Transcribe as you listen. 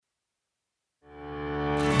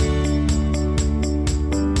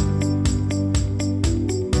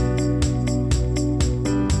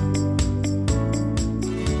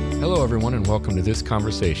everyone, and welcome to this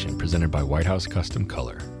conversation presented by White House Custom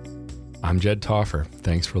Color. I'm Jed Toffer.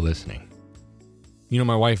 Thanks for listening. You know,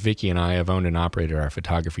 my wife Vicki and I have owned and operated our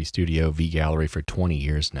photography studio, V Gallery, for 20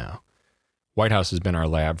 years now. White House has been our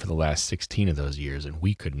lab for the last 16 of those years, and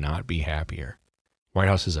we could not be happier. White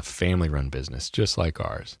House is a family-run business, just like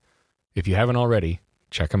ours. If you haven't already,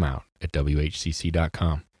 check them out at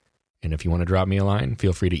whcc.com. And if you want to drop me a line,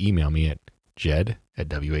 feel free to email me at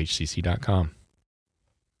jed@whcc.com.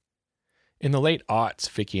 In the late aughts,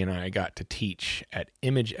 Vicki and I got to teach at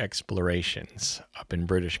Image Explorations up in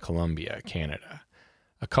British Columbia, Canada,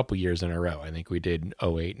 a couple years in a row. I think we did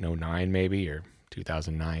 08 and 09 maybe, or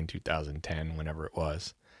 2009, 2010, whenever it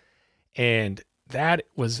was. And that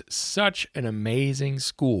was such an amazing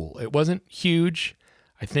school. It wasn't huge.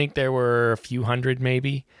 I think there were a few hundred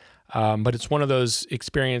maybe, but it's one of those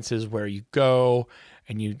experiences where you go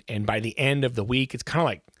and by the end of the week, it's kind of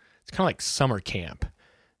like summer camp.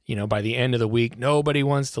 You know, by the end of the week, nobody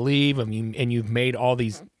wants to leave, and you've made all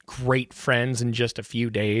these great friends in just a few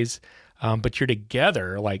days, but you're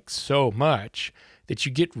together like so much that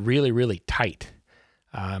you get really, really tight.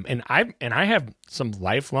 And I have some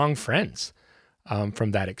lifelong friends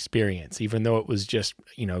from that experience, even though it was just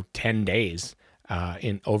 10 days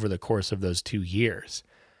over the course of those 2 years.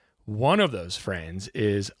 One of those friends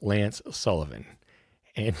is Lance Sullivan,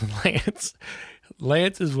 and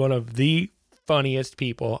Lance is one of the funniest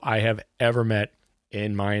people I have ever met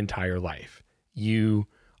in my entire life. You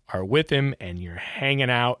are with him and you're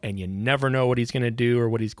hanging out and you never know what he's going to do or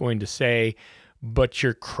what he's going to say, but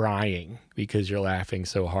you're crying because you're laughing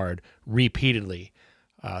so hard repeatedly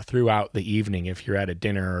throughout the evening if you're at a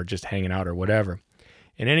dinner or just hanging out or whatever.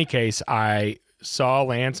 In any case, I saw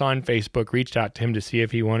Lance on Facebook, reached out to him to see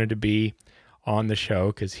if he wanted to be on the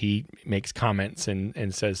show because he makes comments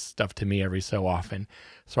and says stuff to me every so often.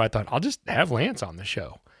 So I thought, I'll just have Lance on the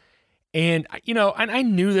show. And, and I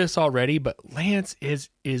knew this already, but Lance is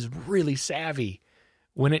really savvy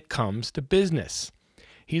when it comes to business.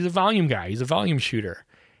 He's a volume guy. He's a volume shooter.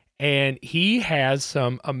 And he has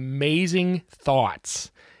some amazing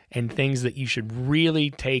thoughts and things that you should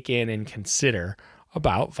really take in and consider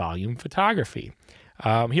about volume photography.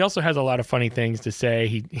 He also has a lot of funny things to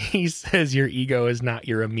say. He says your ego is not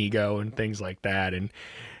your amigo and things like that. And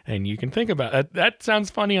you can think about that. That sounds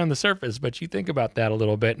funny on the surface, but you think about that a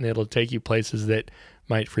little bit and it'll take you places that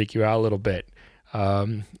might freak you out a little bit,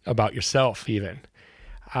 about yourself even.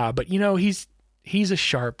 But he's a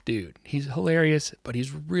sharp dude. He's hilarious, but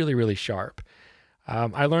he's really, really sharp.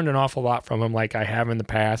 I learned an awful lot from him like I have in the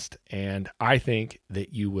past, and I think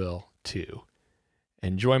that you will too.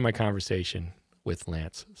 Enjoy my conversation with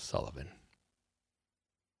Lance Sullivan.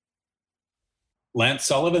 Lance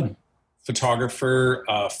Sullivan, photographer,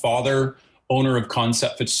 father, owner of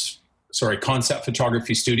Concept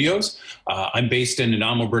Photography Studios. I'm based in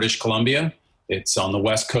Nanaimo, British Columbia. It's on the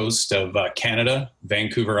west coast of Canada,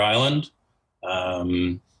 Vancouver Island.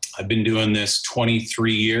 I've been doing this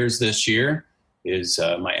 23 years this year, is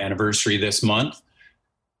my anniversary this month.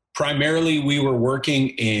 Primarily, we were working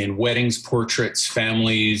in weddings, portraits,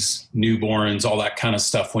 families, newborns, all that kind of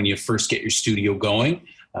stuff when you first get your studio going.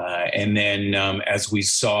 And then as we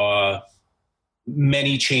saw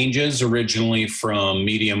many changes, originally from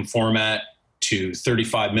medium format to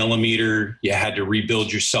 35 millimeter, you had to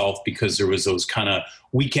rebuild yourself because there was those kind of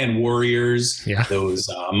weekend warriors, those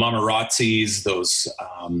mamarazzis, those,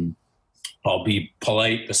 I'll be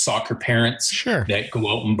polite, the soccer parents that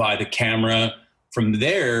go out and buy the camera. From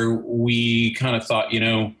there, we kind of thought,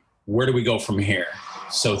 where do we go from here?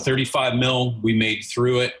 So 35 mil, we made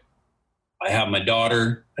through it. I have my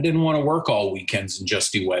daughter. I didn't want to work all weekends and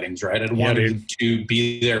just do weddings, right? I wanted to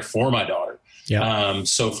be there for my daughter. Yeah.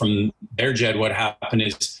 So from there, Jed, what happened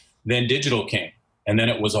is then digital came, and then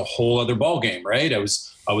it was a whole other ball game, right? I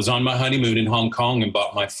was on my honeymoon in Hong Kong and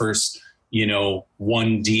bought my first,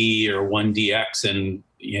 1D or 1DX, and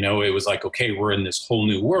it was like, okay, we're in this whole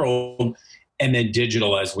new world. And then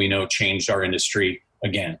digital, as we know, changed our industry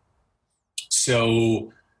again.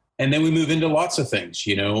 So, and then we move into lots of things,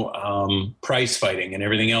 price fighting and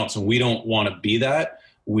everything else. And we don't want to be that.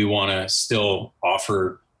 We want to still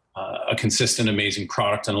offer a consistent, amazing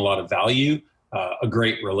product and a lot of value, a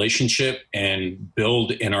great relationship, and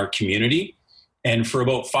build in our community. And for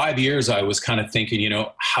about 5 years, I was kind of thinking,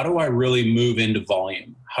 how do I really move into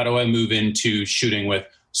volume? How do I move into shooting with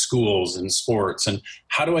schools and sports? And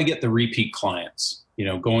how do I get the repeat clients?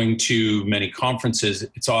 Going to many conferences,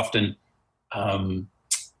 it's often,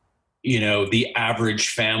 the average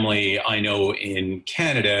family I know in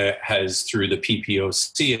Canada has, through the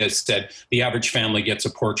PPOC, has said the average family gets a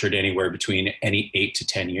portrait anywhere between 8 to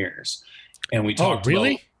 10 years. And we talked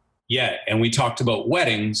really? Yeah. And we talked about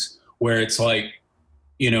weddings where it's like,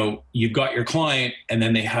 you've got your client and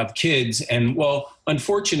then they have kids. And well,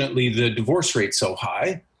 unfortunately, the divorce rate's so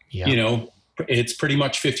high, it's pretty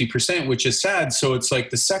much 50%, which is sad. So it's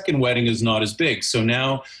like the second wedding is not as big. So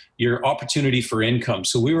now your opportunity for income.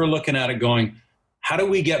 So we were looking at it going, how do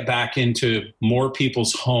we get back into more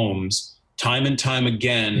people's homes time and time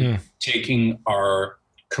again, taking our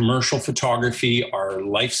commercial photography, our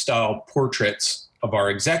lifestyle portraits of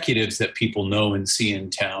our executives that people know and see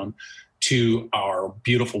in town, to our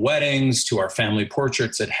beautiful weddings, to our family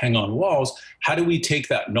portraits that hang on walls? How do we take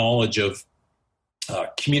that knowledge of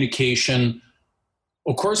communication?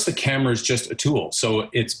 Of course, the camera is just a tool. So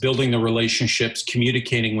it's building the relationships,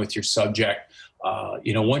 communicating with your subject.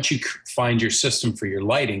 Once you find your system for your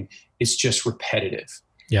lighting, it's just repetitive.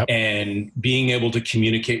 Yep. And being able to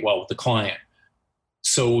communicate well with the client.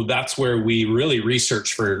 So that's where we really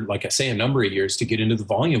researched for, like I say, a number of years to get into the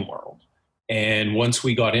volume world. And once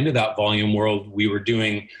we got into that volume world, we were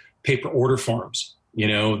doing paper order forms.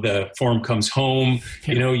 The form comes home,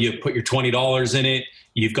 you put your $20 in it.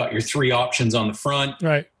 You've got your 3 options on the front.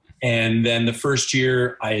 Right. And then the first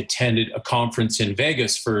year I attended a conference in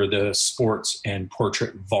Vegas for the sports and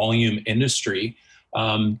portrait volume industry.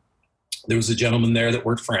 There was a gentleman there that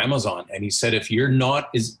worked for Amazon. And he said, if you're not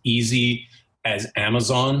as easy as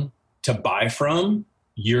Amazon to buy from,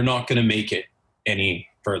 you're not going to make it any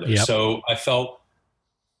further. Yep. So I felt,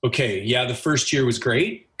 okay, yeah, the first year was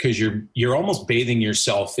great because you're almost bathing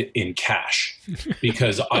yourself in cash,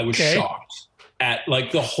 because I was shocked at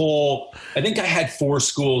like I think I had 4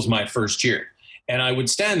 schools my first year, and I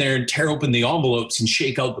would stand there and tear open the envelopes and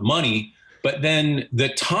shake out the money. But then the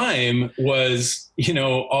time was,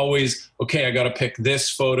 always, okay, I got to pick this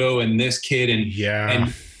photo and this kid.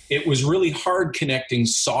 And it was really hard connecting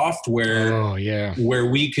software where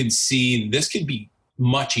we could see this could be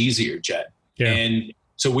much easier, Jed. Yeah. And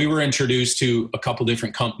so we were introduced to a couple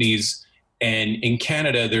different companies, and in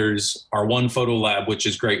Canada, there's our One Photo Lab, which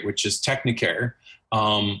is great, which is Technicare.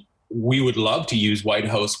 We would love to use White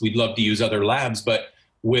House. We'd love to use other labs, but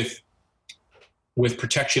with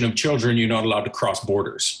protection of children, you're not allowed to cross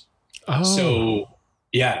borders. Oh.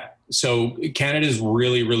 So Canada is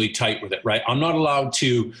really, really tight with it, right? I'm not allowed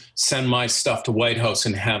to send my stuff to White House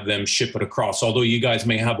and have them ship it across. Although you guys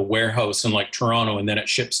may have a warehouse in like Toronto and then it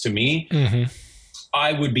ships to me. Mm-hmm.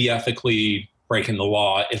 I would be ethically breaking the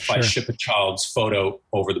law if I ship a child's photo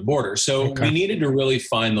over the border. So we needed to really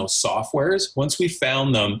find those softwares. Once we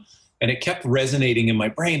found them, and it kept resonating in my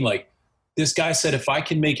brain, like this guy said, if I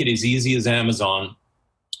can make it as easy as Amazon,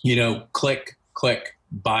 click,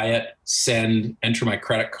 buy it, send, enter my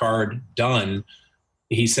credit card, done.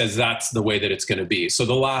 He says that's the way that it's going to be. So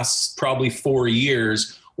the last probably 4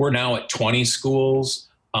 years, we're now at 20 schools.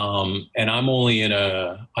 And I'm in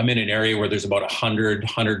an area where there's about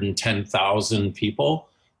 110,000 people.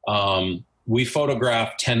 We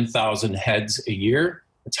photograph 10,000 heads a year.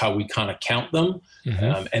 That's how we kind of count them.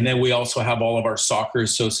 Mm-hmm. And then we also have all of our soccer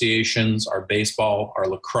associations, our baseball, our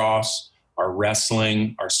lacrosse, our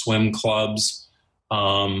wrestling, our swim clubs.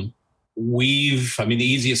 The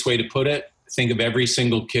easiest way to put it, think of every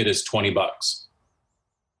single kid as $20.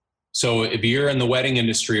 So if you're in the wedding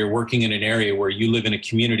industry or working in an area where you live in a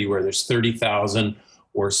community where there's 30,000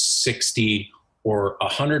 or 60 or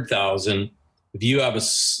 100,000, if you have a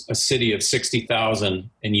city of 60,000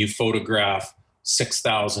 and you photograph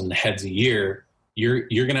 6,000 heads a year, you're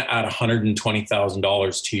going to add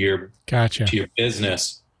 $120,000 to your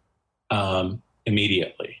business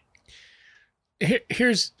immediately.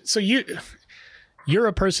 You're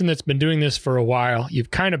a person that's been doing this for a while.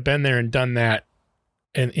 You've kind of been there and done that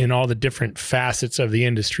in all the different facets of the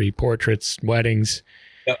industry, portraits, weddings.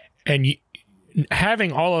 Yep. And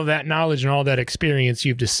having all of that knowledge and all that experience,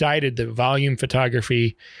 you've decided that volume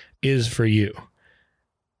photography is for you.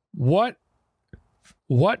 What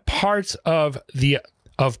parts of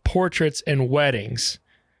portraits and weddings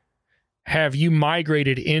have you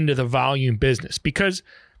migrated into the volume business? Because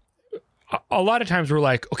a lot of times we're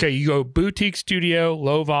like, okay, you go boutique studio,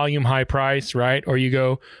 low volume, high price, right? Or you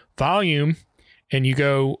go volume and you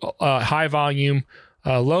go high volume,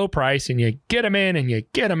 low price, and you get them in and you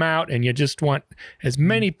get them out, and you just want as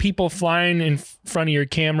many people flying in front of your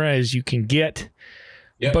camera as you can get.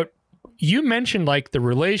 Yep. But you mentioned like the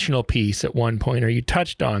relational piece at one point, or you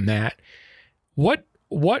touched on that. What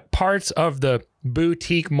parts of the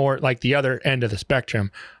boutique, more like the other end of the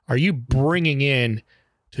spectrum, are you bringing in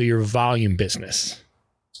to your volume business?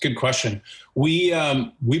 Good question. We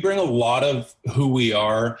bring a lot of who we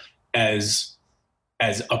are as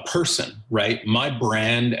as a person, right? My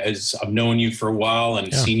brand, as I've known you for a while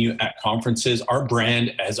and seen you at conferences, our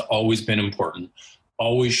brand has always been important.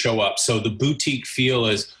 Always show up. So the boutique feel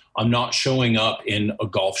is I'm not showing up in a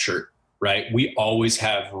golf shirt, right? We always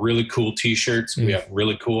have really cool t-shirts. We have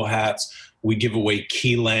really cool hats. We give away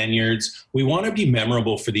key lanyards. We want to be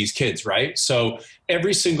memorable for these kids, right? So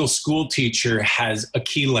every single school teacher has a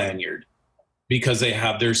key lanyard because they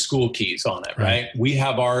have their school keys on it, right? We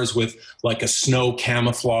have ours with like a snow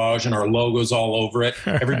camouflage and our logos all over it.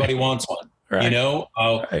 Everybody wants one, you know?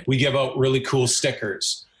 We give out really cool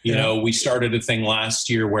stickers. You know, we started a thing last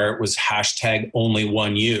year where it was hashtag only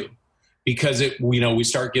one you, because we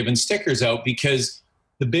start giving stickers out because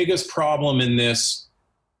the biggest problem in this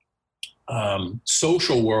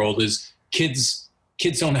social world is kids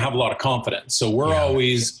don't have a lot of confidence. So we're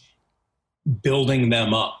always building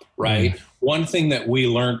them up, right? One thing that we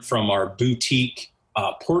learned from our boutique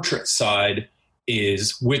portrait side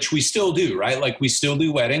is, which we still do, right? Like we still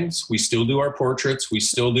do weddings, we still do our portraits, we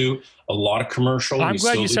still do a lot of commercial. I'm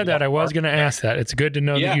glad you said that. I was going to ask that. It's good to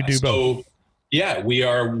know that you do both. Yeah,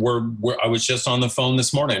 I was just on the phone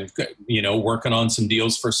this morning, working on some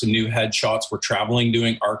deals for some new headshots. We're traveling,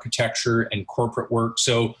 doing architecture and corporate work.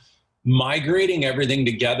 So migrating everything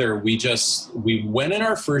together, we went in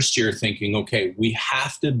our first year thinking, okay, we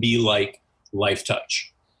have to be like Life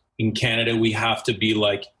Touch. In Canada, we have to be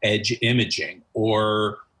like Edge Imaging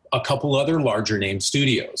or a couple other larger name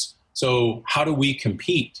studios. So how do we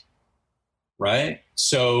compete, right?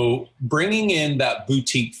 So bringing in that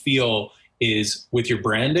boutique feel is with your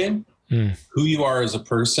branding, who you are as a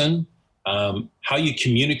person, how you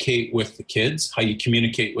communicate with the kids, how you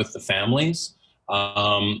communicate with the families,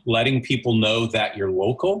 letting people know that you're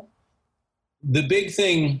local. The big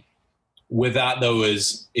thing with that, though,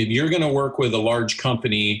 is if you're going to work with a large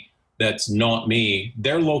company that's not me,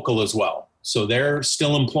 they're local as well. So they're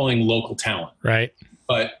still employing local talent. Right.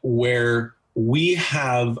 But where we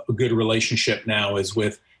have a good relationship now is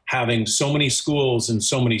with having so many schools and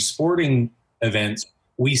so many sporting events.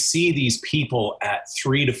 We see these people at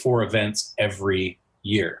 3 to 4 events every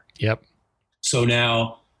year. Yep. So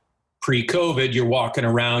now, pre-COVID, you're walking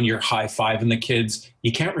around, you're high-fiving the kids.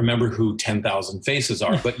 You can't remember who 10,000 faces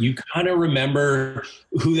are, but you kind of remember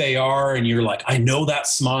who they are, and you're like, I know that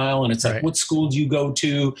smile, and it's like, what school do you go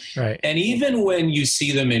to? Right. And even when you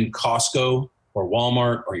see them in Costco or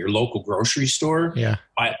Walmart or your local grocery store,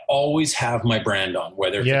 I always have my brand on,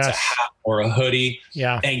 whether it's a hat or a hoodie.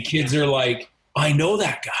 And kids are like, I know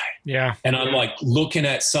that guy. And I'm like looking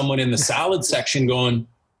at someone in the salad section going,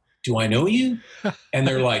 do I know you? And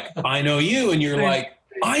they're like, I know you. And you're like,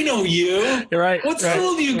 I know you. Right. What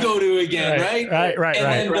school do you go to again? Right. And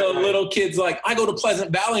then the little kid's like, I go to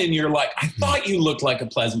Pleasant Valley. And you're like, I thought you looked like a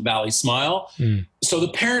Pleasant Valley smile. So the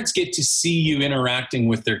parents get to see you interacting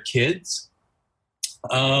with their kids.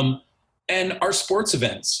 And our sports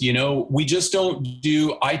events, we just don't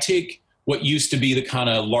I take what used to be the kind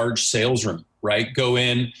of large sales room, right? Go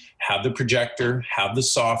in, have the projector, have the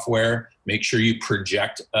software, make sure you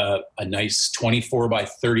project a nice 24 by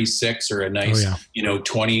 36 or a nice,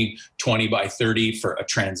 20 by 30 for a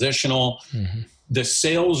transitional. The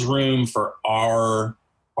sales room for our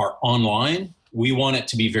online, we want it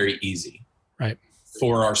to be very easy. Right.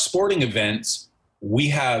 For our sporting events, we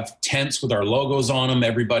have tents with our logos on them.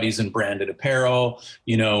 Everybody's in branded apparel.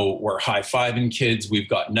 We're high-fiving kids. We've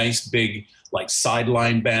got nice big like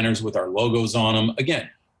sideline banners with our logos on them. Again,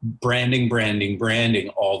 branding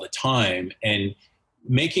all the time, and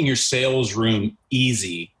making your sales room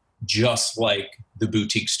easy, just like the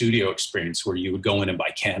boutique studio experience where you would go in and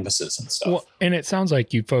buy canvases and stuff. Well, and it sounds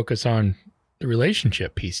like you focus on the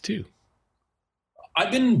relationship piece too.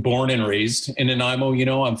 I've been born and raised in Nanaimo.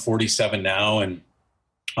 I'm 47 now, and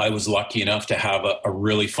I was lucky enough to have a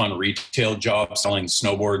really fun retail job selling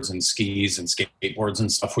snowboards and skis and skateboards and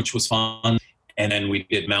stuff, which was fun. And then we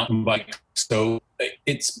did mountain bike. So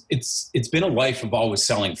it's been a life of always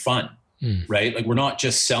selling fun, right? Like we're not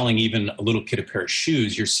just selling even a little kid a pair of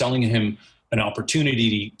shoes. You're selling him an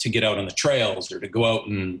opportunity to get out on the trails or to go out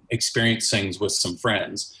and experience things with some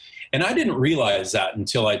friends. And I didn't realize that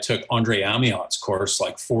until I took Andre Amiot's course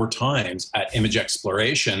like 4 times at Image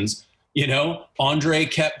Explorations. Andre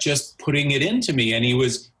kept just putting it into me, and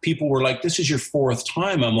people were like, this is your 4th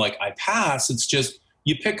time. I'm like, I pass. It's just,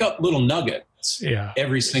 you pick up little nuggets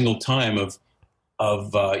every single time of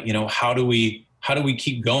how do we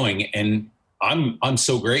keep going? And I'm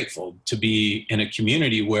so grateful to be in a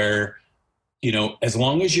community where, as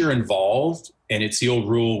long as you're involved, and it's the old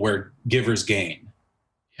rule where givers gain.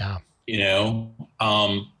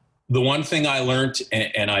 the one thing I learned,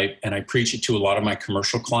 and I preach it to a lot of my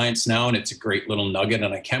commercial clients now, and it's a great little nugget,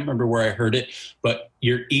 and I can't remember where I heard it, but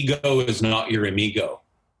your ego is not your amigo.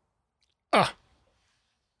 Ah,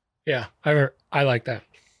 yeah, I like that.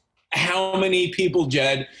 How many people,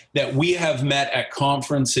 Jed, that we have met at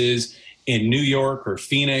conferences in New York or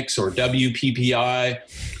Phoenix or WPPI,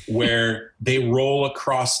 where they roll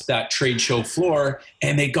across that trade show floor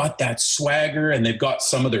and they got that swagger and they've got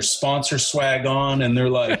some of their sponsor swag on, and they're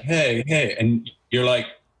like, hey, and you're like,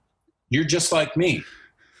 you're just like me.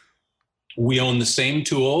 We own the same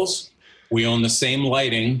tools. We own the same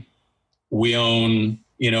lighting. We own,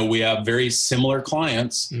 we have very similar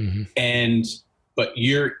clients, but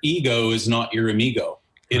your ego is not your amigo.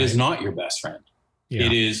 It is not your best friend. Yeah.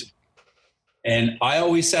 It is. And I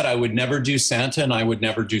always said I would never do Santa and I would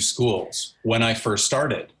never do schools when I first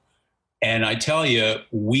started. And I tell you,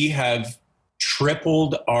 we have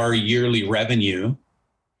tripled our yearly revenue.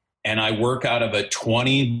 And I work out of a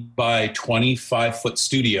 20 by 25 foot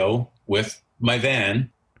studio with my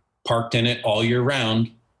van parked in it all year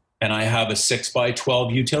round. And I have a 6 by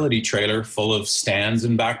 12 utility trailer full of stands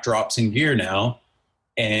and backdrops and gear now.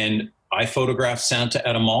 And I photograph Santa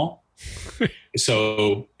at a mall.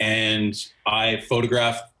 And I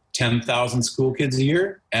photograph 10,000 school kids a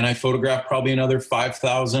year, and I photograph probably another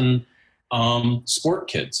 5,000 sport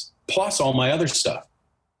kids, plus all my other stuff.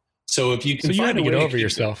 So if you can, you had to get over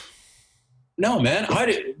yourself. No, man,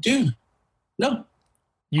 dude, no.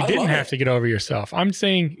 You didn't have to get over yourself. I'm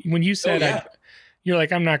saying when you said, you're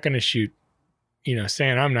like, I'm not going to shoot,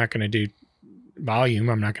 saying I'm not going to do volume.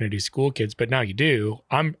 I'm not going to do school kids, but now you do.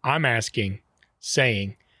 I'm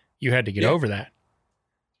saying you had to get over that.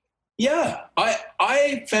 Yeah.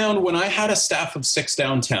 I found when I had a staff of 6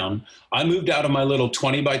 downtown, I moved out of my little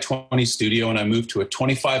 20 by 20 studio and I moved to a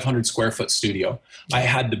 2,500 square foot studio. I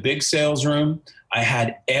had the big sales room. I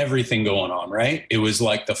had everything going on, right? It was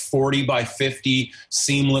like the 40 by 50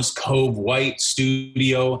 seamless Cove white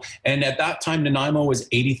studio. And at that time, Nanaimo was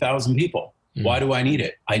 80,000 people. Why do I need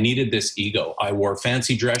it? I needed this ego. I wore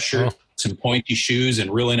fancy dress shirts and pointy shoes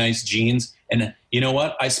and really nice jeans. And you know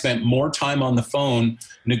what? I spent more time on the phone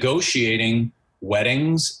negotiating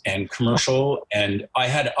weddings and commercial, and I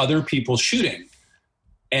had other people shooting.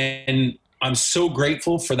 And I'm so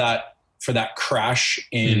grateful for that crash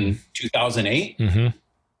in 2008,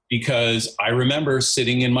 because I remember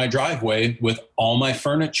sitting in my driveway with all my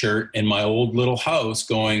furniture in my old little house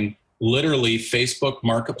going, literally Facebook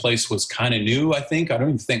Marketplace was kind of new, I think. I don't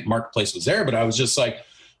even think Marketplace was there, but I was just like,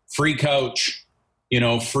 free couch,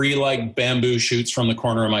 free like bamboo shoots from the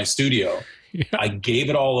corner of my studio. Yeah. I gave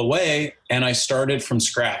it all away and I started from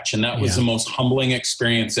scratch. And that was the most humbling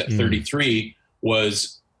experience at 33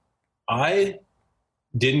 was I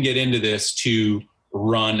didn't get into this to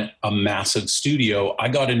run a massive studio. I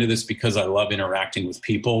got into this because I love interacting with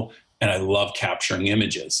people and I love capturing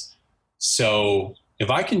images. So if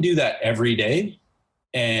I can do that every day,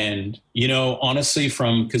 and, honestly,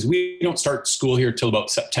 because we don't start school here till about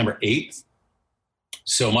September 8th.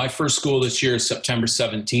 So my first school this year is September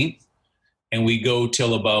 17th, and we go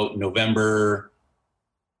till about November,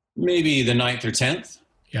 maybe the 9th or 10th.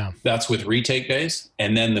 Yeah. That's with retake days.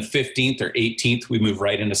 And then the 15th or 18th, we move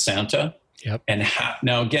right into Santa. Yep. And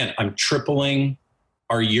now, again, I'm tripling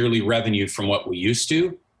our yearly revenue from what we used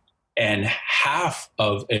to. And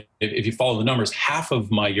if you follow the numbers, half of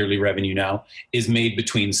my yearly revenue now is made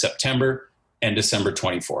between September and December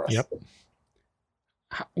 24th. Yep.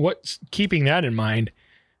 Keeping that in mind,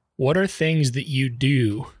 what are things that you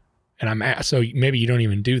do? And so maybe you don't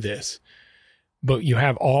even do this, but you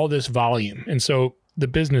have all this volume. And so the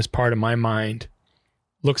business part of my mind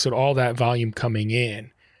looks at all that volume coming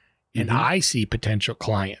in and I see potential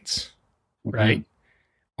clients, right?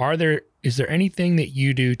 Is there anything that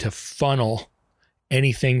you do to funnel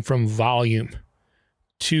anything from volume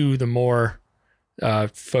to the more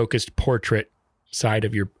focused portrait side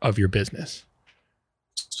of your business?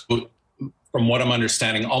 So from what I'm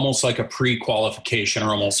understanding, almost like a pre-qualification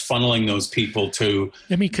or almost funneling those people to.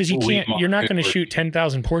 Because you're not going to shoot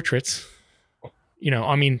 10,000 portraits,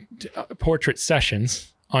 portrait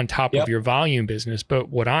sessions on top of your volume business. But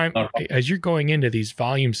as you're going into these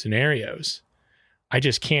volume scenarios, I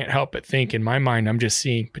just can't help but think in my mind, I'm just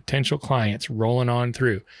seeing potential clients rolling on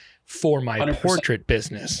through for my 100%. Portrait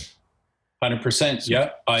business. 100%.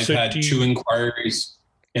 Yeah. I've had 2 inquiries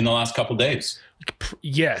in the last couple of days.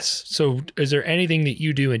 Yes. So is there anything that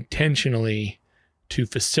you do intentionally to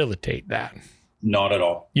facilitate that? Not at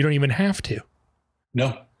all. You don't even have to.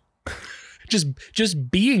 No. Just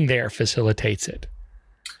being there facilitates it.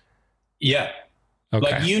 Yeah.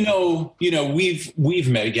 Okay. Like, we've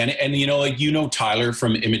met again, and Tyler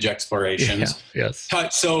from Image Explorations. Yeah. Yes.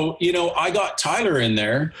 So, I got Tyler in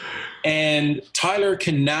there, and Tyler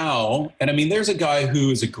can now, and I mean, there's a guy who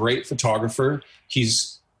is a great photographer.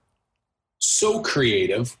 He's so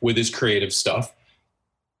creative with his creative stuff.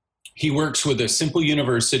 He works with a simple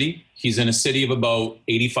university. He's in a city of about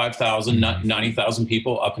 85,000, 90,000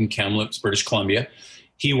 people up in Kamloops, British Columbia.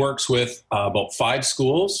 He works with about 5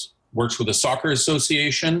 schools, works with a soccer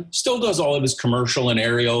association, still does all of his commercial and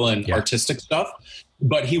aerial and artistic stuff,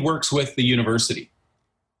 but he works with the university.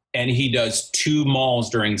 And he does 2 malls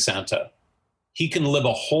during Santa. He can live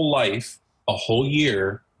a whole life, a whole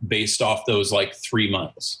year, based off those like 3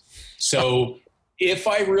 months. So if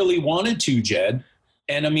I really wanted to, Jed,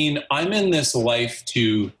 and I mean, I'm in this life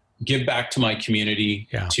to give back to my community,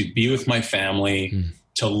 to be with my family,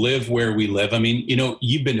 to live where we live. I mean,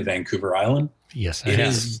 you've been to Vancouver Island. Yes, I have. It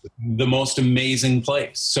is the most amazing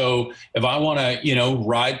place. So if I want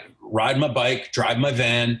to, ride my bike, drive my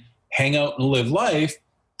van, hang out and live life,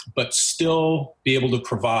 but still be able to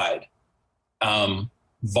provide,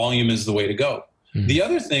 volume is the way to go. The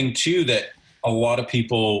other thing too, that a lot of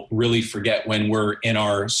people really forget when we're in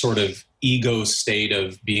our sort of ego state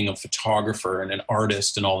of being a photographer and an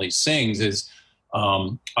artist and all these things is,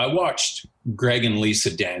 I watched Greg and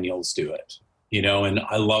Lisa Daniels do it, and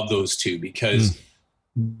I love those two because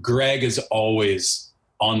Greg is always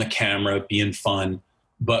on the camera being fun,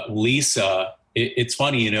 but Lisa, it's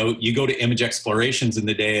funny, you go to Image Explorations in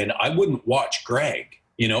the day and I wouldn't watch Greg,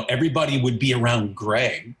 everybody would be around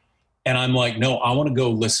Greg. And I'm like, no, I want to go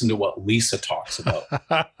listen to what Lisa talks about.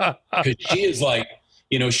 Because she is like,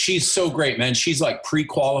 she's so great, man. She's like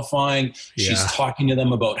pre-qualifying. She's talking to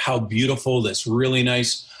them about how beautiful this really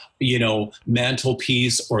nice,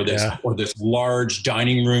 mantelpiece or this large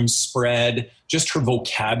dining room spread, just her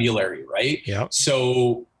vocabulary, right? Yeah.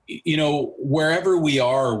 So, wherever we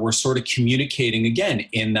are, we're sort of communicating again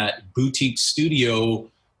in that boutique studio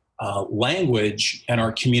language and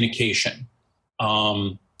our communication.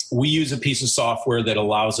 We use a piece of software that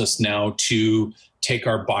allows us now to take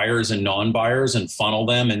our buyers and non-buyers and funnel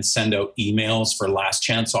them and send out emails for last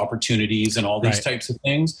chance opportunities and all these types of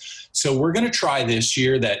things. So we're going to try this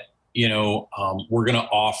year that, we're going to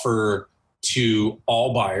offer to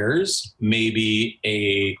all buyers maybe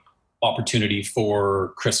a opportunity for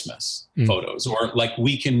Christmas photos, or like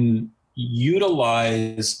we can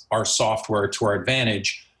utilize our software to our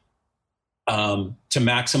advantage to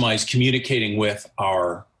maximize communicating with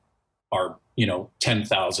our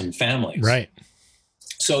 10,000 families. Right.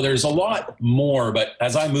 So there's a lot more, but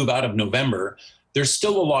as I move out of November, there's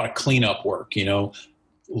still a lot of cleanup work,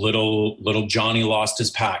 little Johnny lost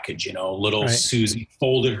his package, little Susie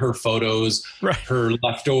folded her photos, her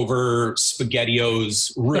leftover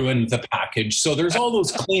SpaghettiOs ruined the package. So there's all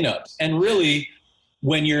those cleanups. And really,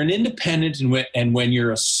 when you're an independent and when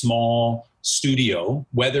you're a small studio,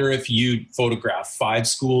 whether if you photograph 5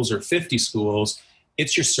 schools or 50 schools,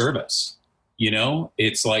 it's your service.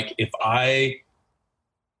 It's like, if I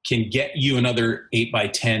can get you another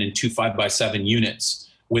 8x10 and 2 5x7 units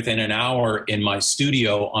within an hour in my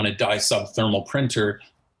studio on a dye subthermal printer,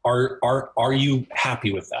 are you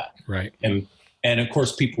happy with that? Right. And of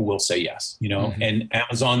course people will say yes, and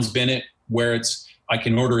Amazon's been it where I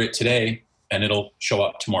can order it today and it'll show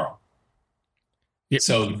up tomorrow.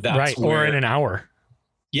 So that's or in an hour.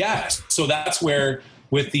 Yeah. So that's where,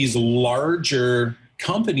 with these larger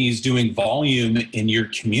companies doing volume in your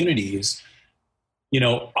communities,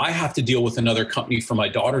 I have to deal with another company for my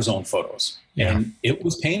daughter's own photos, and it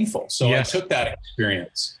was painful. So I took that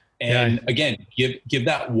experience and again, give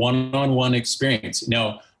that one-on-one experience.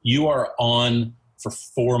 Now you are on for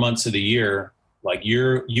 4 months of the year. Like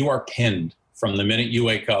you are pinned from the minute you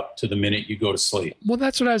wake up to the minute you go to sleep. Well,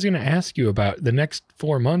 that's what I was going to ask you about. The next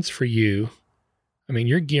 4 months for you, I mean,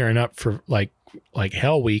 you're gearing up for like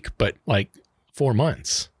Hell Week, but like 4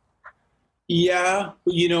 months. Yeah.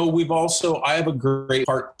 I have a great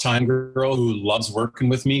part-time girl who loves working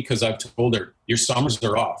with me because I've told her, your summers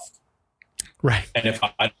are off. Right. And if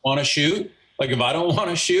I don't want to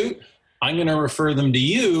shoot, I'm going to refer them to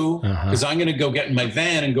you because I'm going to go get in my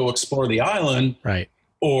van and go explore the island. Right.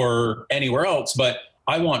 Or anywhere else. But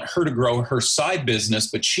I want her to grow her side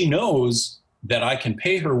business, but she knows that I can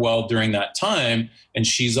pay her well during that time. And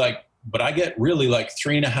she's like, but I get really like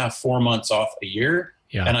 3.5, 4 months off a year.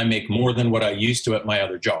 Yeah. And I make more than what I used to at my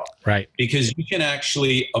other job. Right. Because you can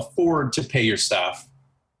actually afford to pay your staff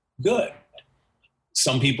good.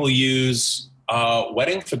 Some people use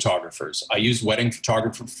wedding photographers. I used wedding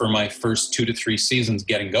photographer for my first 2 to 3 seasons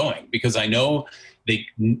getting going because I know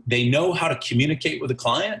they know how to communicate with the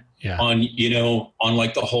client on, on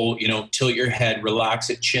like the whole, tilt your head, relax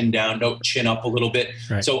it, chin down, no, chin up a little bit.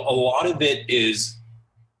 Right. So a lot of it is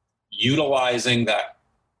utilizing that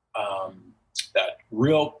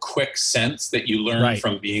real quick sense that you learn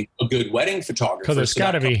from being a good wedding photographer. Because it's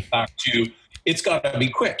got to be back to, it's got to be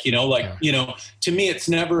quick, to me, it's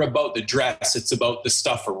never about the dress. It's about the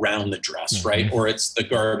stuff around the dress, right? Or it's the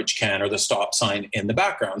garbage can or the stop sign in the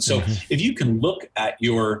background. So if you can look at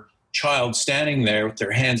your child standing there with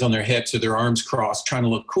their hands on their hips or their arms crossed, trying to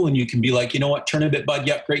look cool, and you can be like, you know what, turn a bit, bud.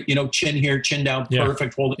 Yep, great. Chin here, chin down.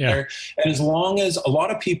 Perfect. Hold it there. And as long as a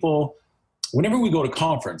lot of people, whenever we go to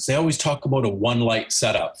conference, they always talk about a 1-light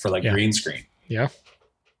setup for like green screen. Yeah.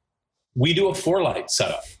 We do a 4-light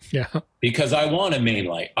setup. Yeah. Because I want a main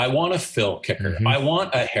light. I want a fill kicker. I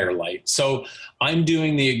want a hair light. So I'm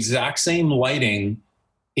doing the exact same lighting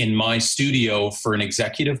in my studio for an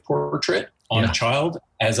executive portrait on a child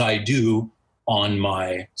as I do on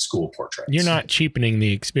my school portraits. You're not cheapening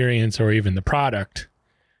the experience or even the product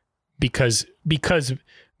because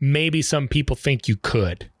maybe some people think you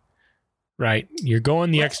could, right? You're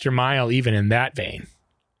going the extra mile even in that vein.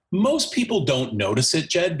 Most people don't notice it,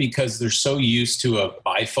 Jed, because they're so used to an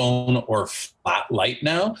iPhone or flat light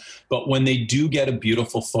now. But when they do get a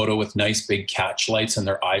beautiful photo with nice big catch lights and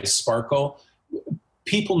their eyes sparkle,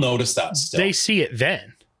 people notice that still. They see it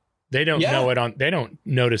then. They don't know it they don't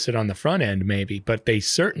notice it on the front end maybe, but they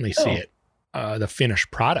certainly see it, the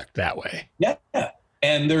finished product that way. Yeah.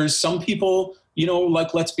 And there's some people,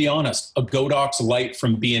 like, let's be honest, a Godox light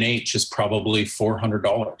from B&H is probably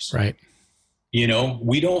 $400. Right.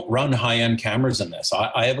 We don't run high-end cameras in this.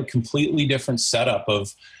 I have a completely different setup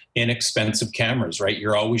of inexpensive cameras, right?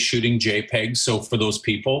 You're always shooting JPEGs. So for those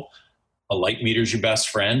people, a light meter is your best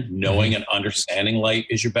friend. Knowing and understanding light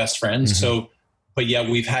is your best friend. So, but yeah,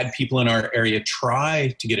 we've had people in our area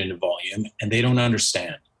try to get into volume and they don't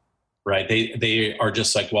understand, right? They are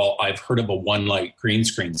just like, well, I've heard of a 1-light green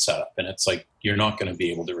screen setup. And it's like, you're not going to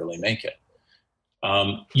be able to really make it.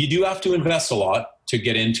 You do have to invest a lot to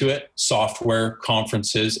get into it. Software,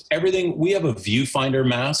 conferences, everything. We have a viewfinder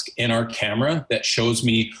mask in our camera that shows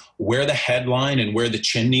me where the headline and where the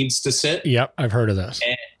chin needs to sit. Yep, I've heard of those.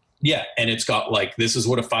 And it's got like, this is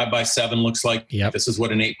what a 5x7 looks like. Yep. This is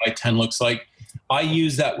what an 8x10 looks like. I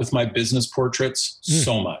use that with my business portraits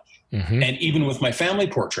so much. And even with my family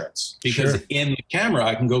portraits, because in the camera,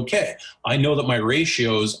 I can go, okay, I know that my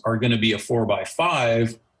ratios are going to be a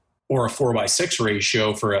 4x5 or a 4x6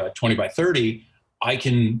 ratio for a 20x30. I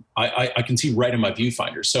can see right in my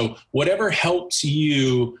viewfinder. So whatever helps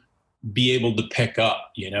you be able to pick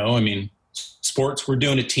up, sports, we're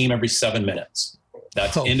doing a team every 7 minutes.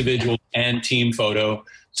 That's individual and team photo.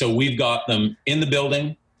 So we've got them in the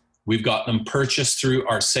building. We've got them purchased through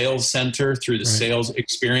our sales center, through the sales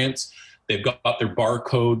experience. They've got their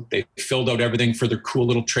barcode. They've filled out everything for their cool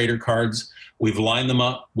little trader cards. We've lined them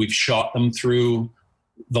up. We've shot them through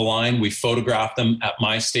the line. We photograph them at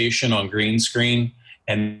my station on green screen,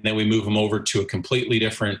 and then we move them over to a completely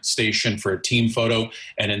different station for a team photo.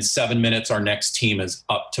 And in 7 minutes, our next team is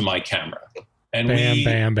up to my camera. And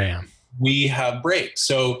bam. We have breaks.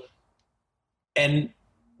 So, and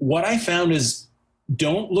what I found is,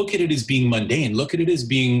 don't look at it as being mundane. Look at it as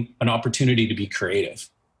being an opportunity to be creative.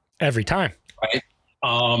 Every time. Right?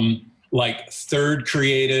 Like Third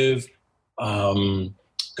Creative, Ben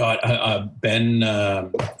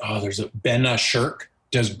Shirk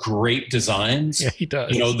does great designs. Yeah, he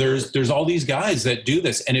does. There's all these guys that do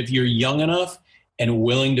this. And if you're young enough and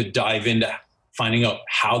willing to dive into finding out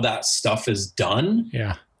how that stuff is done,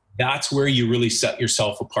 that's where you really set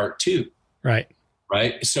yourself apart too. Right.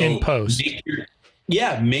 So in post.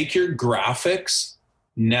 Make your graphics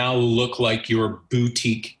now look like your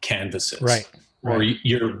boutique canvases. Right. Or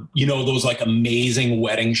your, those like amazing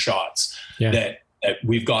wedding shots that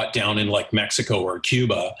we've got down in like Mexico or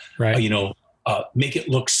Cuba. Right. Make it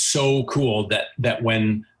look so cool that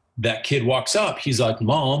when that kid walks up, he's like,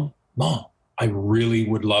 Mom, I really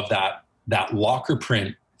would love that locker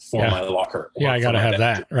print for my locker. Yeah, I got to have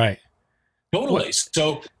that. Right. Totally.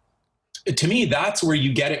 So to me, that's where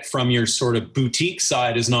you get it from. Your sort of boutique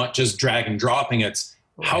side is not just drag and dropping. It's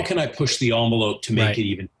how can I push the envelope to make it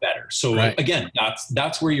even better? So again,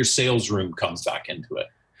 that's where your sales room comes back into it.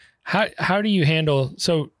 How do you handle,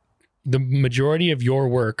 so the majority of your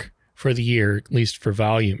work for the year, at least for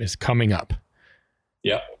volume, is coming up.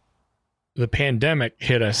 Yeah. The pandemic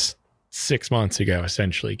hit us 6 months ago,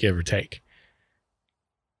 essentially, give or take.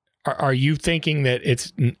 Are you thinking that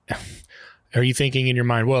are you thinking in your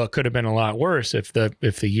mind, well, it could have been a lot worse if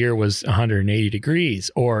the year was 180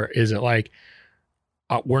 degrees? Or is it like,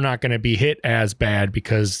 we're not going to be hit as bad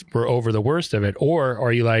because we're over the worst of it? Or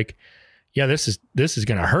are you like, yeah, this is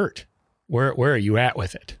going to hurt? Where are you at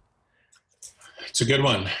with it? It's a good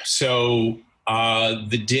one. So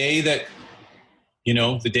the day that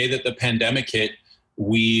the pandemic hit,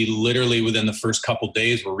 we literally within the first couple of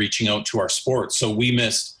days were reaching out to our sports. So we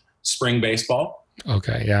missed spring baseball.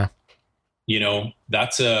 Okay. Yeah.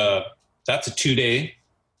 That's a 2-day,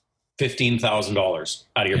 $15,000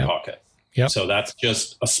 out of your pocket. Yep. So that's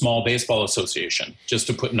just a small baseball association, just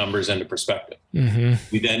to put numbers into perspective. Mm-hmm.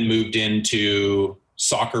 We then moved into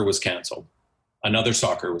soccer was canceled. Another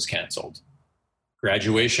soccer was canceled.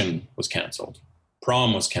 Graduation was canceled.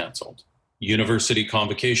 Prom was canceled. University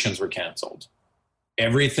convocations were canceled.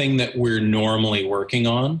 Everything that we're normally working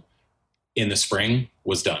on in the spring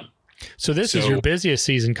was done. So this is your busiest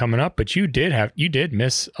season coming up, but you did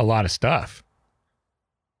miss a lot of stuff.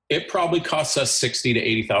 It probably costs us $60,000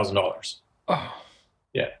 to $80,000. Oh,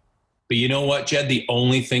 yeah. But you know what, Jed? The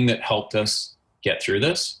only thing that helped us get through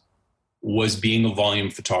this was being a volume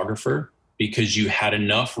photographer, because you had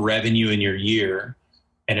enough revenue in your year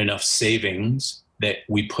and enough savings that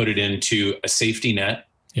we put it into a safety net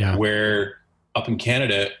where up in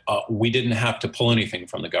Canada, we didn't have to pull anything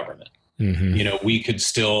from the government. Mm-hmm. We could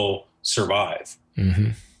still survive.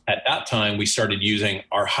 Mm-hmm. At that time, we started using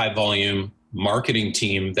our high volume marketing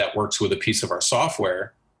team that works with a piece of our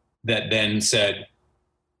software that then said,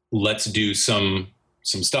 let's do some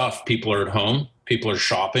stuff. People are at home. People are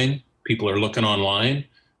shopping. People are looking online.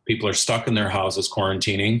 People are stuck in their houses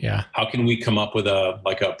quarantining. Yeah. How can we come up with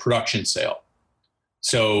a production sale?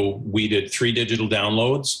 So we did 3 digital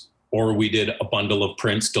downloads, or we did a bundle of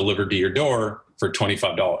prints delivered to your door for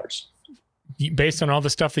 $25. Based on all the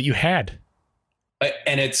stuff that you had.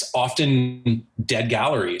 And it's often dead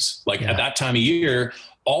galleries. At that time of year,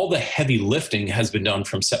 all the heavy lifting has been done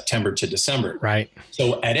from September to December. Right.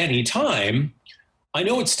 So at any time, I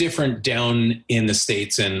know it's different down in the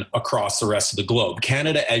States and across the rest of the globe.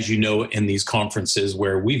 Canada, as you know, in these conferences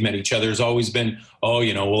where we've met each other, has always been,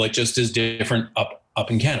 it just is different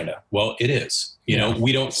up in Canada. Well, it is.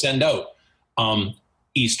 We don't send out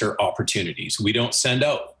Easter opportunities. We don't send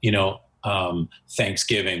out,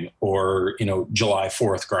 Thanksgiving or, July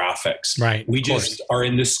 4th graphics. Right. We just are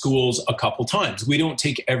in the schools a couple times. We don't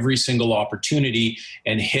take every single opportunity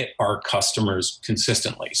and hit our customers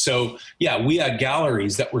consistently. So we had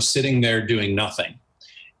galleries that were sitting there doing nothing.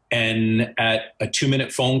 And at a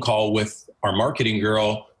 2-minute phone call with our marketing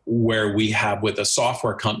girl, where we have with a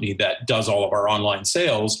software company that does all of our online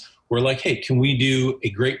sales, we're like, hey, can we do a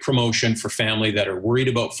great promotion for family that are worried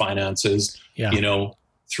about finances? Yeah.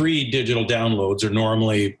 3 digital downloads are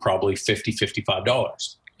normally probably $50,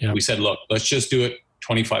 $55. Yeah. We said, look, let's just do it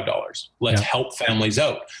 $25. Let's help families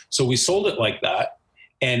out. So we sold it like that.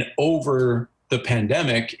 And over the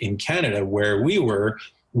pandemic in Canada, where we were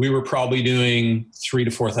probably doing $3,000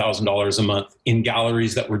 to $4,000 a month in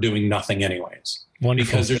galleries that were doing nothing anyways.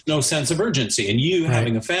 Wonderful. Because there's no sense of urgency. And you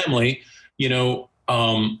having a family, your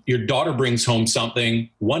daughter brings home something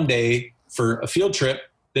one day for a field trip.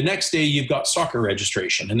 The next day you've got soccer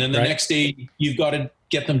registration. And then the next day you've got to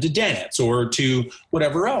get them to dance or to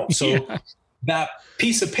whatever else. So that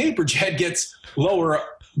piece of paper, Jed, gets lower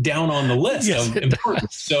down on the list of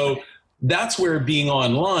importance. So that's where being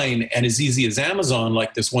online and as easy as Amazon,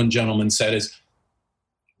 like this one gentleman said, is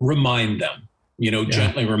remind them,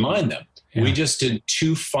 gently remind them. Yeah. We just did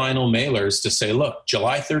 2 final mailers to say, look,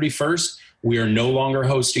 July 31st, we are no longer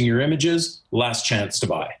hosting your images. Last chance to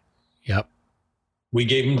buy. Yep. We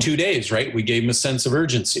gave them 2 days, right? We gave them a sense of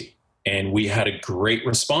urgency, and we had a great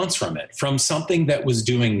response from it, from something that was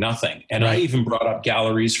doing nothing. And I even brought up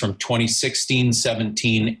galleries from 2016,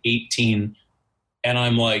 17, 18. And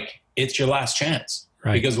I'm like, it's your last chance.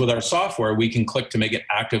 Right. Because with our software, we can click to make it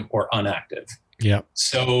active or inactive. Yeah.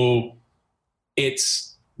 So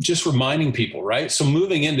it's just reminding people, right? So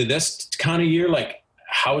moving into this kind of year, like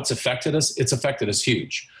how it's affected us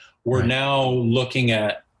huge. We're now looking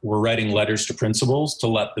at, we're writing letters to principals to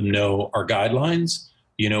let them know our guidelines.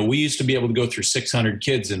 We used to be able to go through 600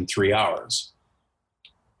 kids in 3 hours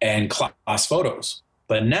and class photos.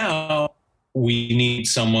 But now we need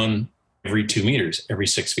someone every 2 meters, every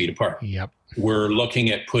 6 feet apart. Yep. We're looking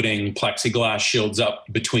at putting plexiglass shields up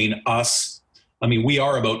between us. I mean, we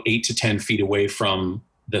are about 8 to 10 feet away from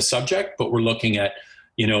the subject, but we're looking at,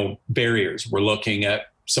 barriers. We're looking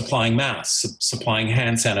at supplying masks, supplying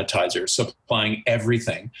hand sanitizer, supplying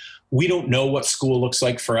everything. We don't know what school looks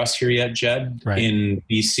like for us here yet, Jed. Right. In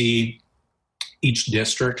BC, each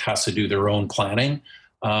district has to do their own planning.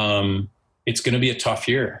 It's going to be a tough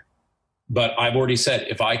year. But I've already said,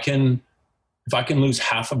 if I can If I can lose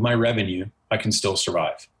half of my revenue, I can still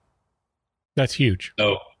survive. That's huge.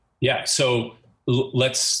 So, yeah. So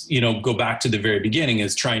let's, go back to the very beginning,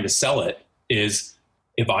 is trying to sell it is,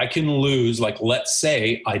 if I can lose, like, let's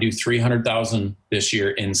say I do 300,000 this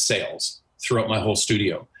year in sales throughout my whole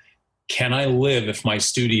studio. Can I live if my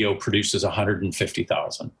studio produces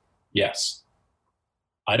 150,000? Yes.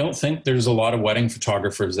 I don't think there's a lot of wedding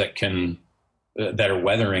photographers that are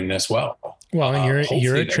weathering this well. Well, and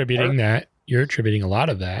you're attributing a lot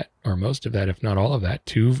of that, or most of that, if not all of that,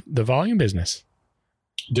 to the volume business.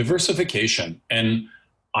 Diversification. And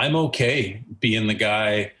I'm okay being the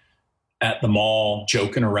guy at the mall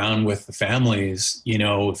joking around with the families,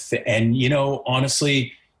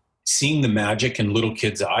 honestly, seeing the magic in little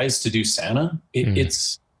kids' eyes to do Santa,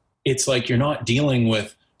 it's like you're not dealing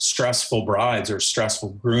with stressful brides or stressful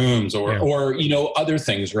grooms or other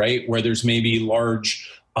things, right? Where there's maybe large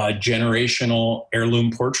generational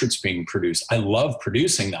heirloom portraits being produced. I love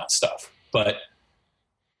producing that stuff, but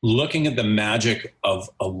looking at the magic of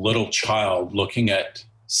a little child looking at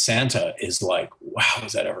Santa is like, wow,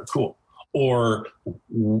 is that ever cool? Or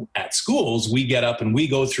at schools, we get up and we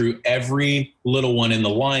go through every little one in the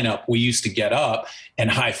lineup. We used to get up and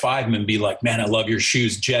high five them and be like, man, I love your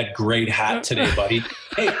shoes. Jed, great hat today, buddy.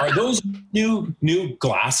 Hey, are those new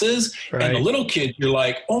glasses? Right. And the little kid, you're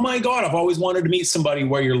like, oh my God, I've always wanted to meet somebody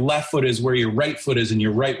where your left foot is where your right foot is and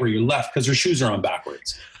your right where your left, because their shoes are on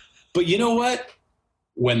backwards. But you know what?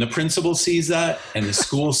 When the principal sees that and the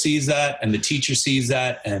school sees that and the teacher sees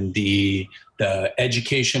that and the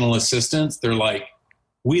educational assistants, they're like,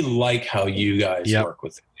 we like how you guys work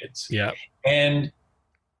with the kids. Yeah. And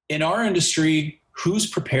in our industry, who's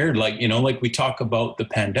prepared? Like we talk about the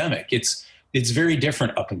pandemic. It's very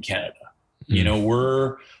different up in Canada.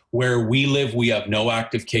 We're where we live, we have no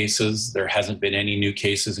active cases. There hasn't been any new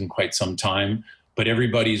cases in quite some time, but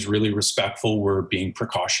everybody's really respectful. We're being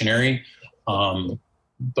precautionary.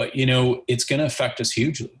 But it's going to affect us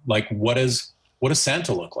hugely. Like, what does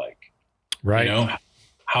Santa look like? Right.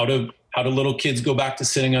 How do little kids go back to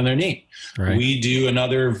sitting on their knee? Right. We do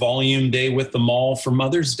another volume day with the mall for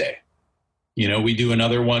Mother's Day. We do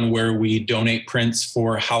another one where we donate prints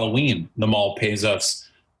for Halloween. The mall pays us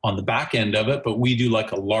on the back end of it, but we do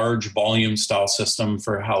like a large volume style system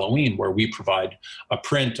for Halloween where we provide a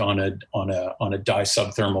print on a dye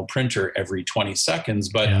subthermal printer every 20 seconds.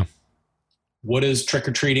 But what is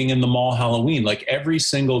trick-or-treating in the mall Halloween? Like every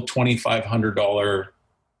single $2,500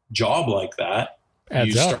 job like that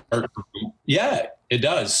adds up. Yeah, it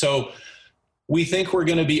does. So we think we're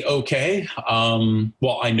going to be okay.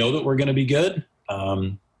 Well, I know that we're going to be good.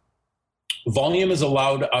 Volume has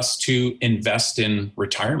allowed us to invest in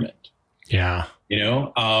retirement. Yeah.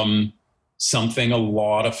 Something a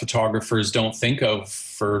lot of photographers don't think of.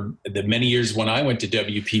 For the many years when I went to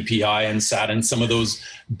WPPI and sat in some of those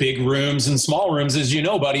big rooms and small rooms, as you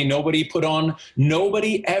know, buddy, nobody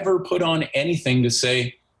ever put on anything to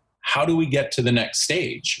say, how do we get to the next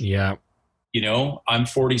stage? Yeah. I'm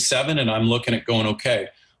 47 and I'm looking at going, okay,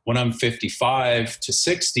 when I'm 55 to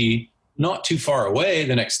 60, not too far away,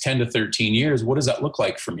 the next 10 to 13 years, what does that look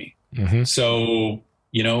like for me? Mm-hmm. So,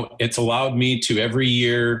 it's allowed me to every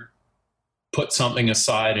year put something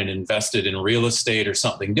aside and invest it in real estate or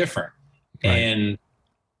something different. Right. And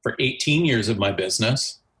for 18 years of my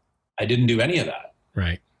business, I didn't do any of that.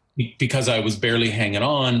 Right. Because I was barely hanging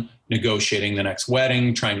on, negotiating the next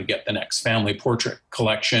wedding, trying to get the next family portrait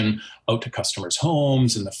collection out to customers'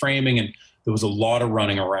 homes and the framing. And there was a lot of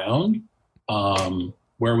running around,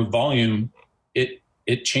 where with volume,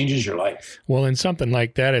 it changes your life. Well, in something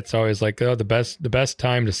like that, it's always like, the best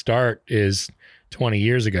time to start is 20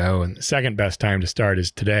 years ago, and the second best time to start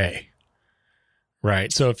is today.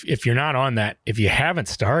 Right. So if you're not on that, if you haven't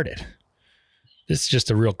started, this is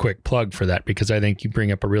just a real quick plug for that, because I think you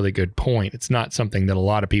bring up a really good point. It's not something that a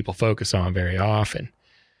lot of people focus on very often,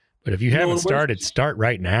 but if you haven't started, start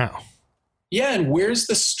right now. Yeah. And where's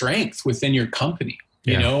the strength within your company?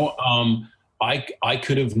 I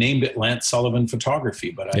could have named it Lance Sullivan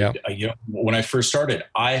Photography, but when I first started,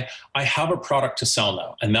 I have a product to sell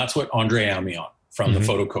now. And that's what Andre Amion from the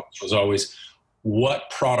Photo Coach was always, what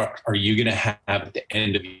product are you going to have at the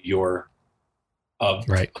end of your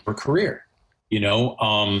career?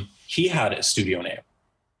 He had a studio name,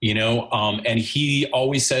 and he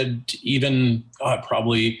always said, even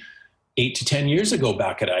probably 8 to 10 years ago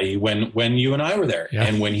back at IE, when you and I were there,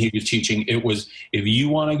 and when he was teaching, it was, if you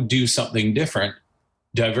want to do something different,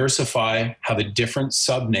 diversify, have a different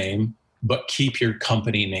sub name, but keep your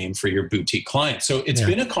company name for your boutique clients. So it's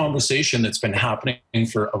been a conversation that's been happening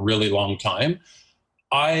for a really long time.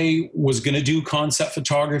 I was going to do concept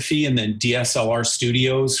photography and then DSLR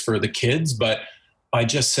studios for the kids, but I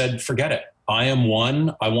just said, forget it. I am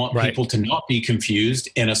one. I want people to not be confused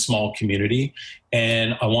in a small community.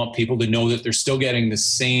 And I want people to know that they're still getting the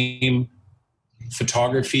same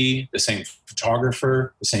photography, the same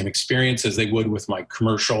photographer, the same experience as they would with my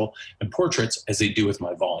commercial and portraits as they do with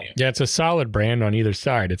my volume. Yeah, it's a solid brand on either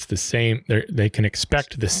side. It's the same. They can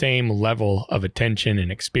expect the same level of attention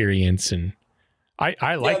and experience. And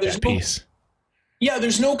I like that piece.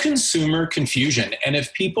 There's no consumer confusion. And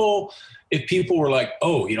if people were like,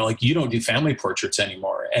 oh, like you don't do family portraits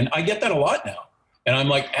anymore. And I get that a lot now. And I'm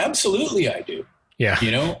like, absolutely I do. Yeah.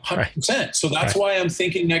 100%. So that's why I'm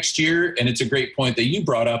thinking next year. And it's a great point that you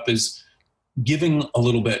brought up, is giving a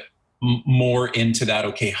little bit more into that.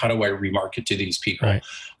 Okay, how do I remarket to these people? Right.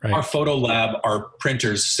 Our photo lab, our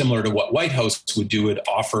printers, similar to what White House would do, would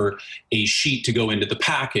offer a sheet to go into the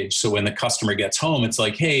package. So when the customer gets home, it's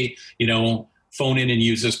like, hey, phone in and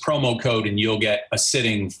use this promo code and you'll get a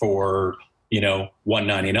sitting for,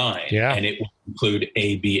 $199. Yeah. And it will include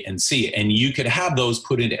A, B, and C. And you could have those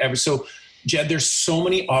put into every. So Jed, there's so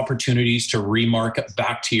many opportunities to remarket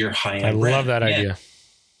back to your high-end I brand. love that idea.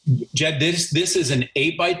 Jed, this is an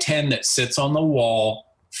 8x10 that sits on the wall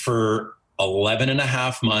for 11 and a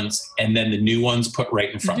half months, and then the new one's put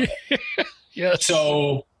right in front of it. Yes.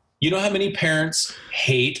 So you know how many parents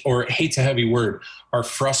hate's a heavy word, are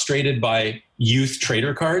frustrated by youth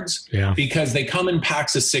trader cards? Yeah. Because they come in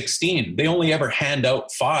packs of 16. They only ever hand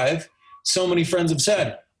out 5. So many friends have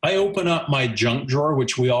said, I open up my junk drawer,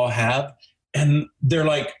 which we all have, and they're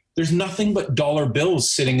like, there's nothing but dollar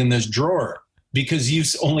bills sitting in this drawer because you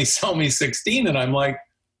only sell me 16. And I'm like,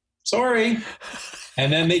 sorry.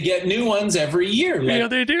 And then they get new ones every year. Like, yeah,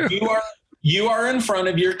 they do. You are in front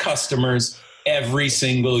of your customers every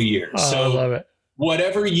single year. Oh, so I love it.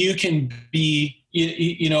 Whatever you can be,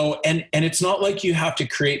 and it's not like you have to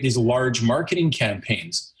create these large marketing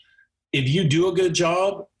campaigns. If you do a good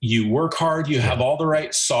job, you work hard, you have all the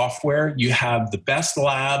right software, you have the best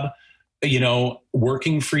lab,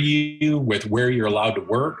 working for you with where you're allowed to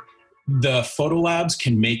work, the photo labs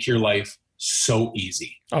can make your life so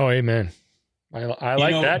easy. Oh, amen. I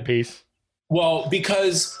like that piece. Well,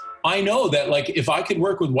 because I know that, like, if I could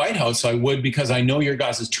work with White House, I would, because I know your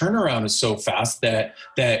guys' turnaround is so fast, that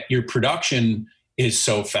your production is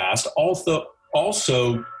so fast. Also,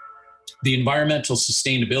 the environmental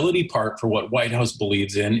sustainability part for what White House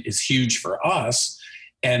believes in is huge for us.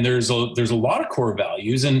 And there's a lot of core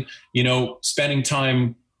values, and, spending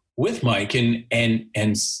time with Mike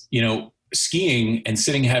and skiing and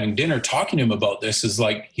sitting, having dinner, talking to him about this is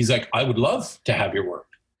like, he's like, I would love to have your work,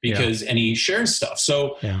 because, and he shares stuff.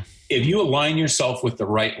 So if you align yourself with the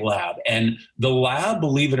right lab, and the lab,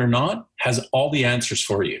 believe it or not, has all the answers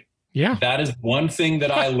for you. Yeah. That is one thing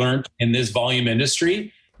that I learned in this volume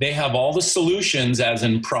industry. They have all the solutions, as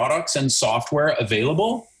in products and software,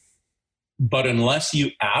 available. But unless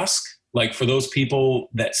you ask, like, for those people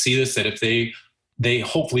that see this, that if they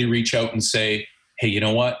hopefully reach out and say, hey, you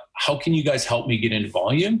know what, how can you guys help me get into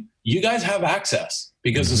volume? You guys have access,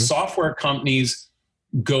 because the software companies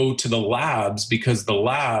go to the labs, because the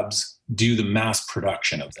labs do the mass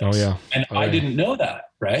production of this. Oh, yeah. And I didn't know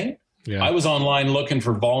that, right? Yeah. I was online looking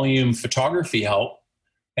for volume photography help,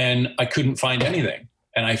 and I couldn't find anything.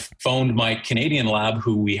 And I phoned my Canadian lab,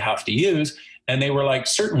 who we have to use, and they were like,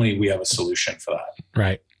 certainly we have a solution for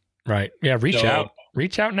that. Right. Yeah. Reach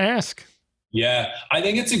out and ask. Yeah. I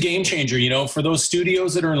think it's a game changer, for those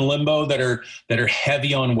studios that are in limbo, that are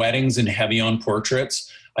heavy on weddings and heavy on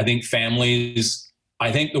portraits. I think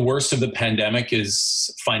the worst of the pandemic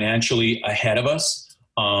is financially ahead of us.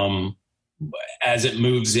 As it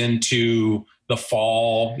moves into the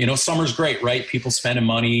fall, summer's great, right? People spending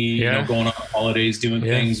money, going on holidays, doing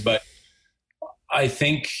things, but I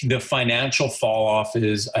think the financial fall off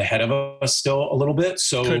is ahead of us still a little bit.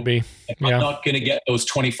 So could be. If I'm not going to get those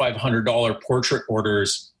 $2,500 portrait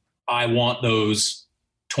orders, I want those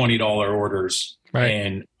 $20 orders. Right.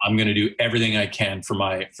 And I'm going to do everything I can for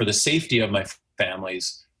the safety of my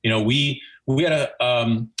families. We had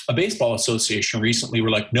a baseball association recently. We're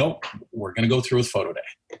like, nope, we're going to go through with photo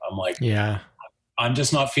day. I'm like, I'm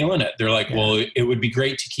just not feeling it. They're like, well, it would be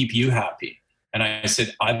great to keep you happy. And I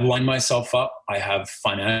said, I've lined myself up. I have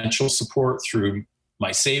financial support through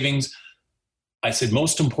my savings. I said,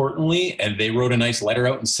 most importantly, and they wrote a nice letter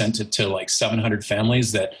out and sent it to like 700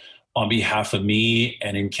 families, that on behalf of me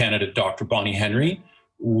and in Canada, Dr. Bonnie Henry,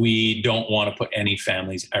 we don't want to put any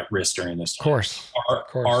families at risk during this time. Of course.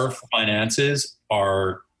 Our finances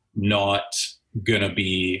are not going to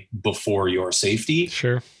be before your safety.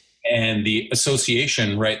 Sure. And the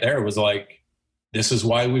association right there was like, this is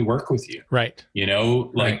why we work with you. Right. You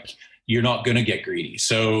know, like Right. You're not going to get greedy.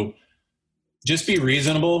 So just be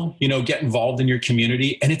reasonable, you know, get involved in your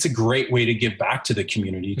community. And it's a great way to give back to the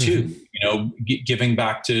community too. Mm-hmm. You know, giving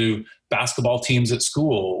back to basketball teams at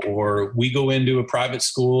school, or we go into a private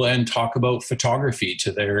school and talk about photography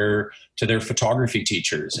to their photography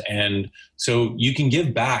teachers. And so you can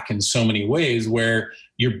give back in so many ways where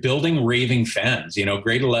you're building raving fans, you know,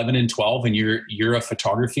 grade 11 and 12, and you're a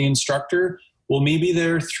photography instructor. Well, maybe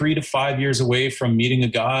they're 3 to 5 years away from meeting a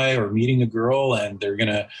guy or meeting a girl, and they're going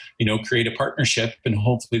to, you know, create a partnership, and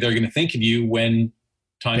hopefully they're going to think of you when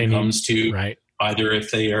time comes to right. either if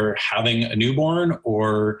they are having a newborn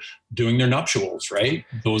or doing their nuptials, right?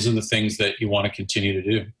 Those are the things that you want to continue to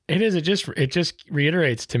do. It is. It just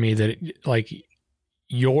reiterates to me that like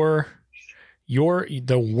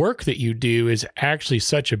the work that you do is actually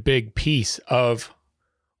such a big piece of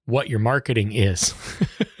what your marketing is.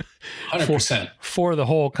 100% for the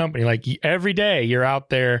whole company. Like every day you're out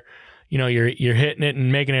there, you know, you're hitting it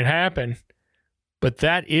and making it happen. But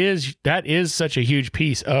that is such a huge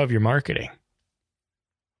piece of your marketing.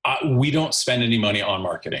 We don't spend any money on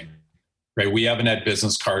marketing, right? We haven't had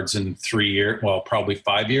business cards in 3 years, well, probably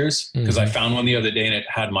 5 years, because I found one the other day and it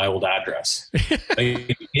had my old address.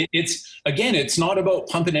 Like, it's not about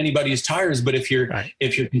pumping anybody's tires, but if you're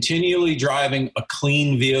continually driving a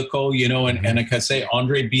clean vehicle, you know, and like I say,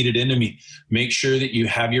 Andre beat it into me, make sure that you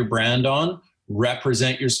have your brand on,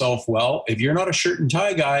 represent yourself well. If you're not a shirt and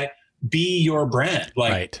tie guy, be your brand.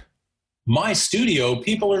 Like my studio,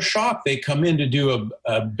 people are shocked. They come in to do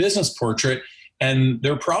a business portrait, and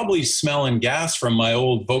they're probably smelling gas from my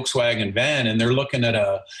old Volkswagen van, and they're looking at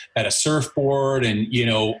a surfboard and, you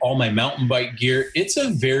know, all my mountain bike gear. It's a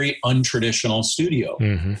very untraditional studio.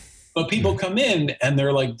 Mm-hmm. But people come in and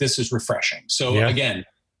they're like, this is refreshing. So again,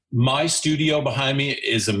 my studio behind me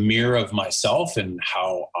is a mirror of myself and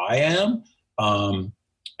how I am. And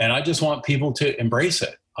I just want people to embrace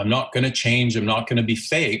it. I'm not going to change. I'm not going to be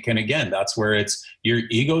fake. And again, that's where it's your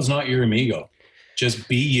ego's not your amigo. Just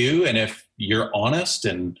be you. And if you're honest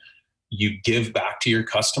and you give back to your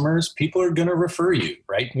customers, people are going to refer you,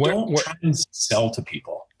 right? Don't try and sell to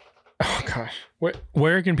people. Oh gosh.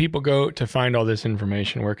 Where can people go to find all this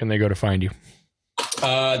information? Where can they go to find you?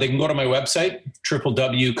 They can go to my website,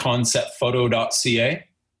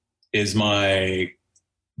 www.conceptphoto.ca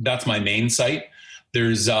that's my main site.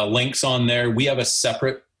 There's links on there. We have a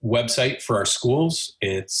separate website for our schools.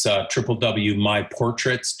 It's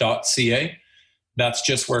www.myportraits.ca. That's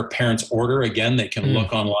just where parents order. Again, they can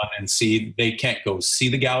look online and see. They can't go see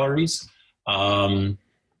the galleries. We're on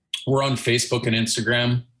Facebook and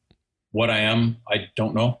Instagram. What I am, I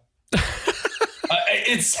don't know.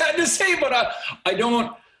 It's sad to say, but I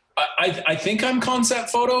don't. I think I'm Concept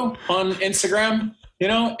Photo on Instagram. You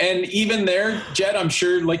know, and even there, Jed, I'm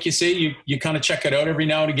sure, like you say, you kind of check it out every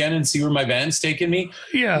now and again and see where my van's taking me.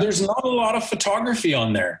 Yeah, there's not a lot of photography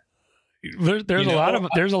on there. There's a lot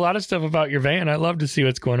of stuff about your van. I'd love to see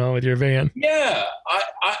what's going on with your van. Yeah,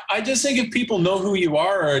 I just think if people know who you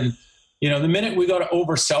are, and you know, the minute we got to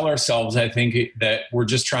oversell ourselves, I think that we're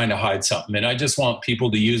just trying to hide something. And I just want people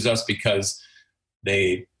to use us because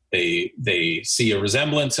they see a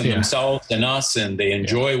resemblance in themselves and us, and they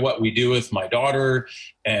enjoy what we do with my daughter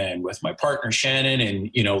and with my partner, Shannon,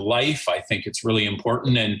 and, you know, life. I think it's really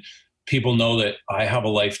important. And people know that I have a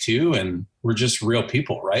life too, and we're just real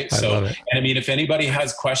people. Right. So, and I mean, if anybody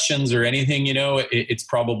has questions or anything, you know, it's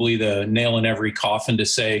probably the nail in every coffin to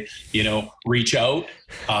say, you know, reach out,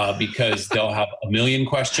 because they'll have a million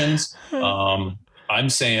questions. I'm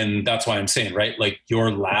saying, that's why I'm saying, right? Like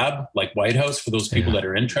your lab, like White House, for those people that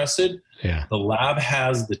are interested, the lab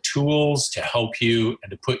has the tools to help you and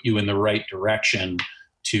to put you in the right direction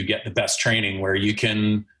to get the best training where you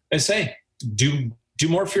can, as I say, do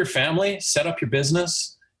more for your family, set up your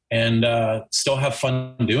business, and still have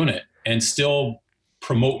fun doing it and still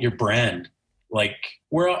promote your brand. Like,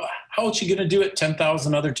 how else are you going to do it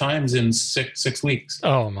 10,000 other times in six weeks?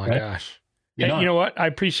 Oh my gosh. You know what? I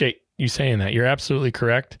appreciate you saying that. You're absolutely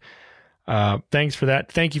correct. Thanks for that.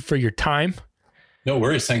 Thank you for your time. No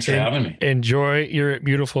worries. Thanks for having me. Enjoy your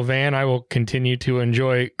beautiful van. I will continue to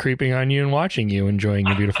enjoy creeping on you and watching you enjoying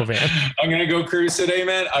your beautiful van. I'm going to go cruise today,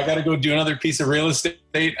 man. I got to go do another piece of real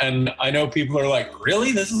estate. And I know people are like,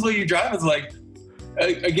 really? This is what you drive? It's like,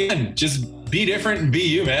 again, just be different and be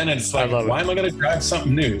you, man. And it's like, why am I going to drive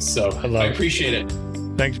something new? So I appreciate it.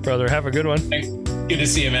 Thanks, brother. Have a good one. Thanks. Good to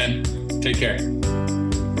see you, man. Take care.